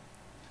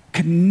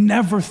could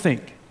never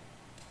think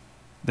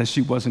that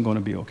she wasn't going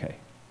to be okay.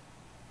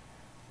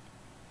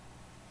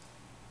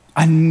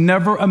 I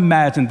never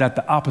imagined that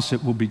the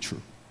opposite would be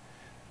true,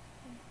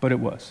 but it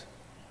was.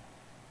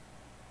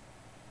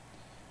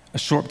 A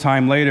short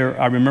time later,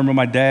 I remember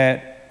my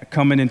dad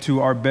coming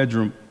into our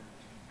bedroom,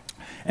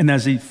 and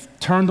as he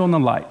turned on the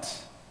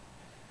lights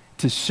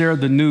to share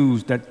the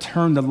news that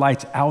turned the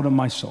lights out of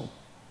my soul,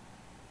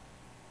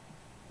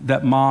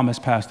 that mom has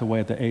passed away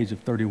at the age of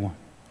 31.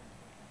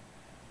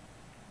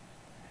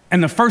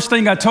 And the first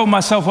thing I told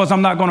myself was,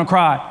 I'm not going to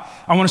cry.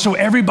 I want to show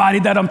everybody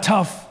that I'm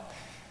tough.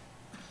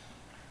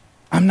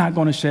 I'm not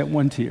going to shed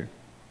one tear.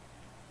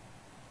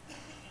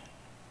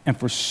 And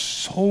for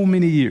so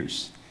many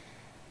years,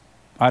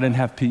 I didn't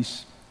have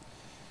peace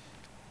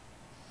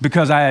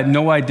because I had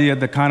no idea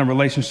the kind of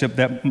relationship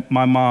that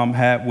my mom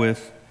had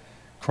with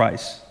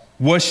Christ.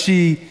 Was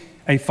she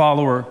a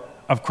follower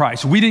of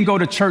Christ? We didn't go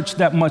to church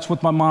that much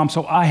with my mom,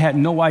 so I had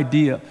no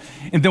idea.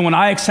 And then when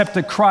I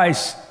accepted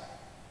Christ,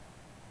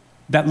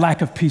 that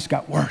lack of peace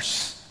got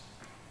worse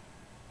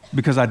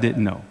because I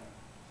didn't know.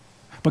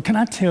 But can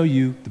I tell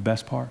you the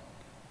best part?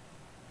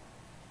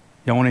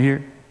 Y'all want to hear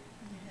it?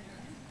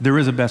 There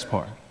is a best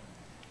part.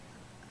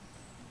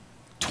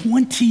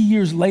 20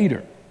 years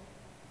later,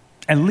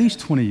 at least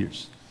 20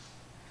 years,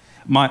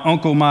 my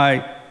uncle,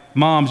 my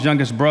mom's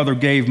youngest brother,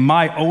 gave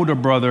my older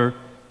brother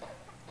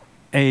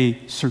a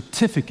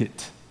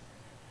certificate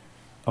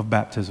of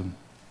baptism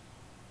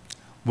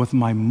with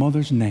my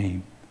mother's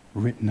name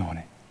written on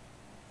it.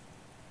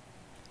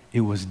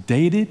 It was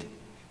dated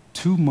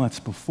 2 months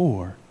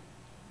before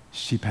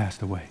she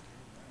passed away.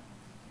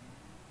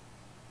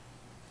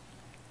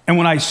 And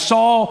when I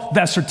saw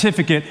that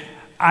certificate,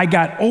 I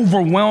got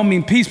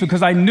overwhelming peace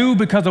because I knew,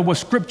 because of what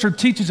Scripture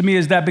teaches me,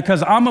 is that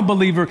because I'm a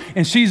believer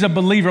and she's a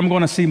believer, I'm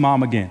going to see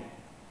mom again.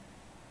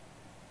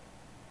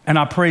 And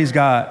I praise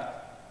God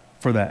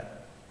for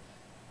that.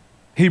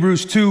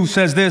 Hebrews 2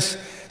 says this,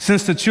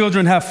 since the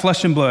children have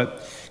flesh and blood,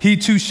 he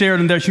too shared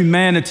in their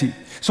humanity,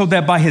 so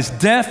that by his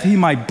death he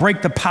might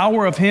break the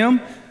power of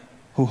him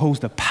who holds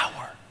the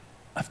power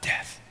of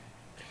death.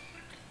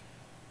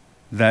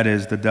 That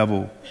is the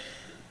devil,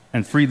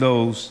 and free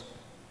those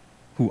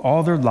who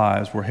all their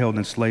lives were held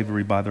in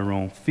slavery by their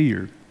own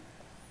fear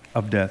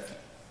of death.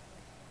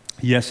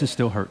 Yes, it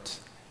still hurts.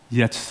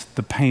 Yes,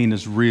 the pain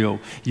is real.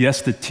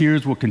 Yes, the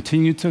tears will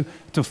continue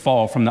to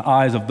fall from the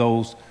eyes of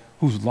those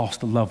who's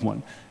lost a loved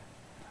one.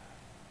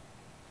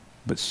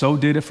 But so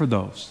did it for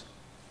those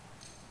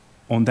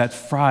on that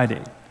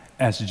Friday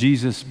as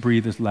Jesus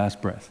breathed his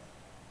last breath.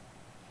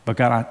 But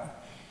God, I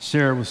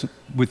share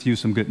with you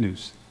some good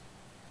news.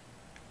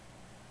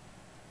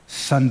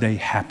 Sunday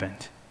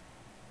happened.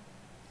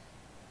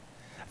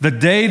 The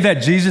day that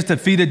Jesus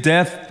defeated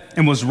death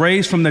and was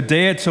raised from the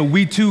dead, so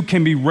we too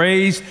can be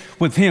raised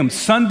with him.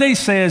 Sunday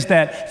says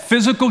that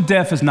physical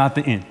death is not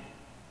the end.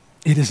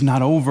 It is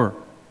not over.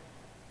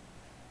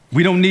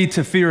 We don't need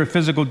to fear a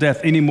physical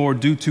death anymore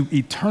due to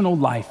eternal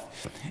life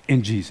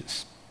in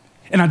Jesus.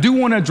 And I do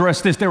want to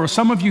address this. There were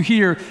some of you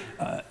here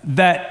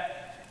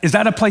that is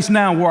at a place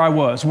now where I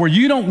was, where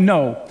you don't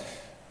know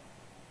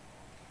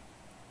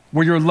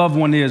where your loved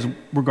one is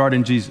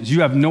regarding Jesus.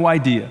 You have no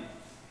idea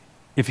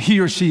if he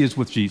or she is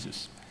with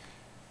Jesus.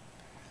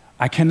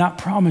 I cannot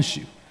promise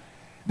you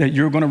that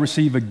you're going to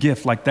receive a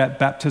gift like that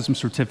baptism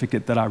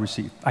certificate that I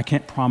received. I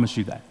can't promise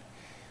you that.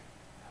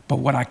 But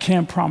what I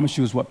can promise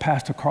you is what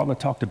Pastor Carla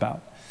talked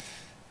about,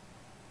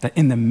 that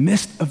in the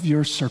midst of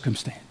your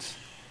circumstance,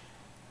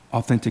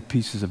 authentic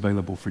peace is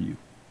available for you.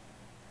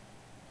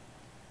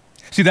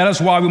 See, that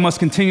is why we must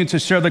continue to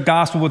share the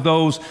gospel with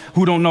those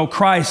who don't know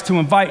Christ, to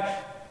invite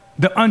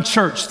the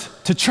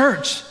unchurched to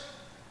church,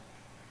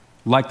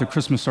 like the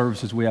Christmas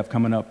services we have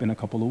coming up in a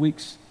couple of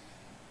weeks,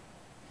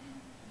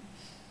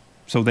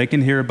 so they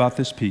can hear about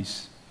this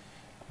peace,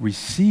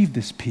 receive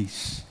this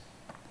peace,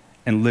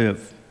 and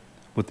live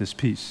with this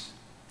peace.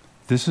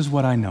 This is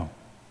what I know.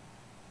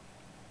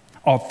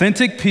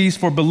 Authentic peace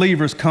for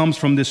believers comes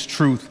from this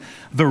truth.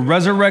 The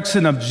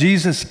resurrection of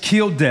Jesus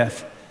killed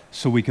death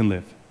so we can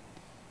live.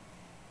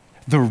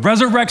 The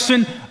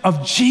resurrection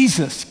of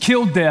Jesus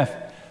killed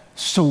death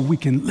so we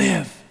can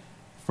live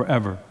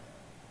forever.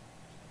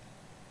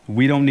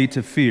 We don't need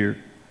to fear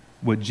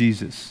what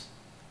Jesus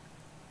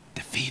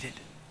defeated.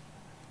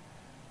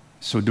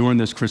 So during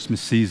this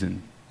Christmas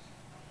season,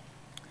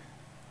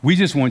 we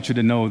just want you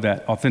to know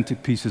that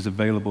authentic peace is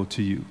available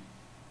to you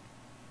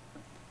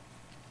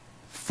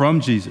from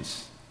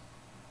Jesus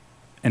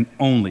and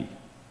only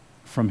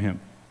from him.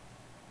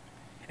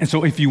 And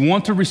so if you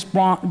want to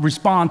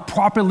respond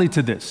properly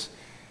to this,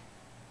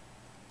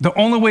 the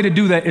only way to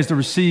do that is to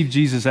receive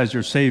Jesus as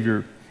your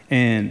Savior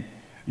and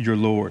your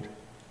Lord.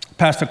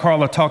 Pastor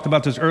Carla talked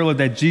about this earlier,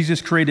 that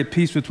Jesus created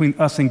peace between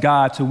us and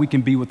God so we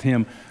can be with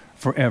him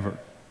forever.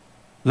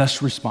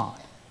 Let's respond.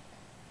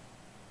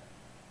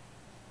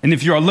 And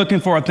if you are looking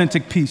for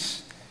authentic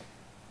peace,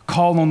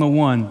 call on the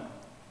one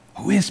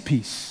who is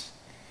peace.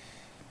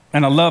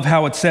 And I love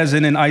how it says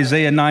it in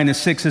Isaiah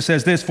 9:6. It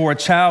says this, "For a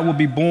child will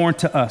be born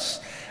to us,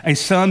 a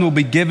son will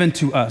be given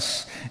to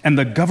us, and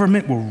the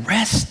government will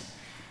rest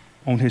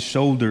on his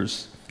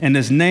shoulders. And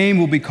his name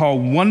will be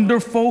called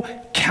Wonderful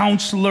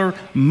Counselor,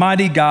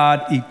 Mighty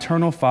God,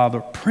 Eternal Father,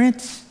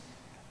 Prince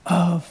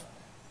of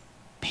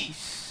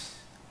Peace."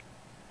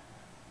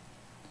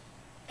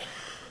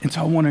 And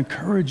so I want to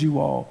encourage you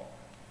all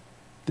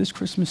this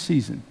Christmas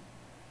season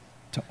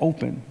to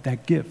open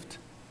that gift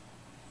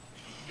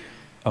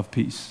of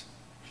peace.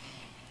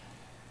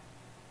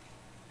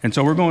 And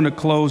so we're going to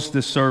close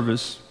this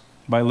service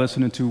by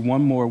listening to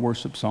one more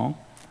worship song.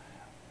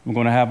 We're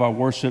going to have our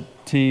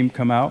worship team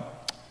come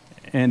out.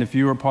 And if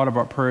you're a part of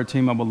our prayer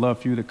team, I would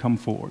love for you to come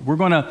forward. We're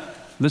going to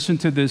listen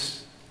to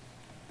this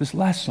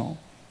last song.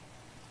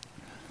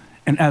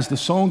 And as the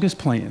song is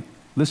playing,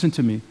 listen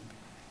to me.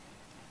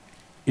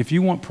 If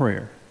you want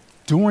prayer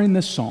during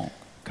this song,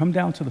 come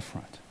down to the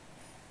front.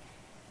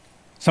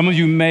 Some of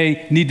you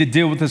may need to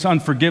deal with this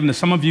unforgiveness.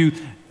 Some of you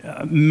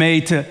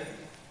may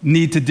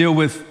need to deal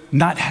with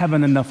not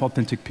having enough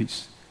authentic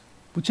peace.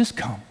 But just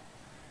come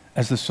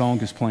as the song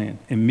is playing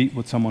and meet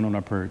with someone on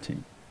our prayer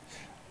team.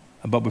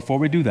 But before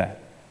we do that,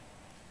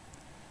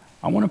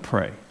 I want to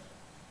pray.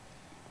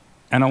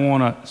 And I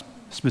want to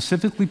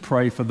specifically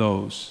pray for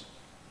those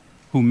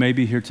who may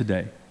be here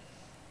today,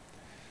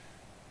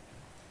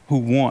 who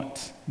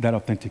want that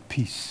authentic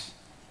peace,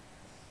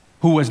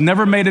 who has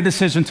never made a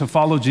decision to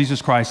follow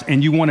Jesus Christ,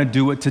 and you want to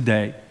do it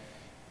today.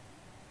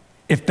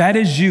 If that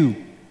is you,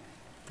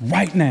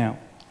 right now,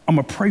 I'm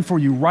going to pray for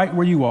you right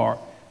where you are.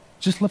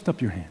 Just lift up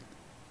your hand.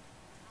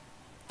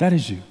 That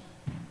is you.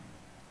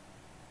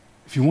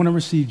 If you want to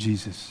receive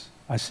Jesus,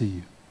 I see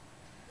you.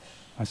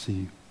 I see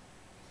you.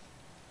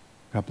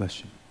 God bless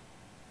you.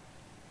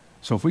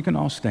 So if we can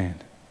all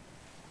stand,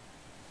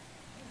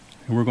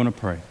 and we're going to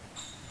pray.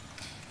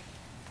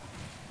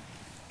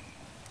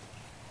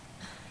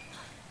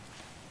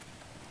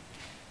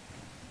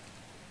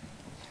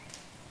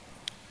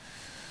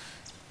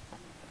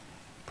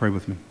 Pray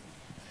with me.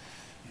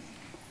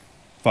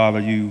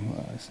 Father, you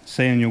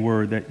say in your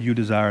word that you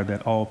desire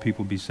that all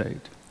people be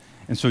saved.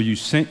 And so you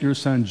sent your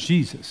son,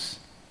 Jesus,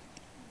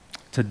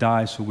 to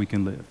die so we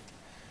can live.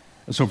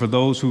 And so for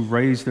those who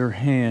raise their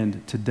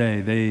hand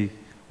today, they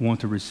want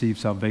to receive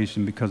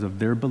salvation because of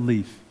their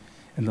belief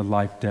in the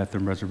life, death,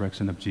 and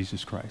resurrection of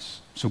Jesus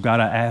Christ. So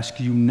God, I ask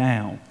you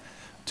now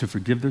to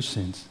forgive their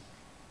sins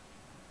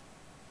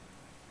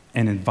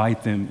and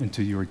invite them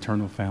into your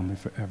eternal family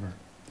forever.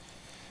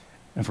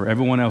 And for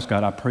everyone else,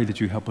 God, I pray that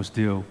you help us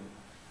deal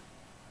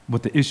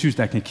with the issues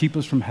that can keep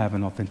us from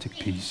having authentic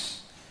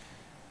peace.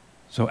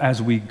 So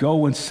as we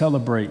go and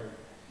celebrate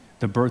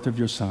the birth of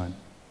your son,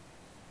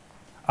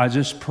 I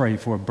just pray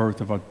for a birth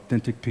of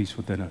authentic peace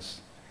within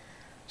us.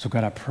 So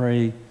God, I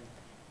pray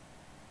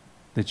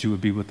that you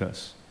would be with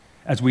us.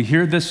 As we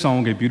hear this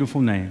song, A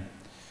Beautiful Name,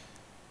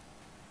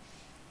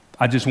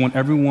 I just want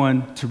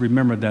everyone to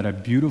remember that a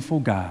beautiful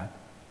God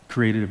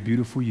created a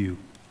beautiful you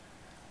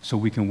so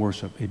we can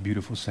worship a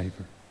beautiful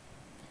Savior.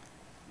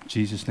 In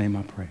Jesus' name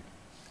I pray.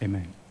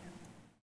 Amen.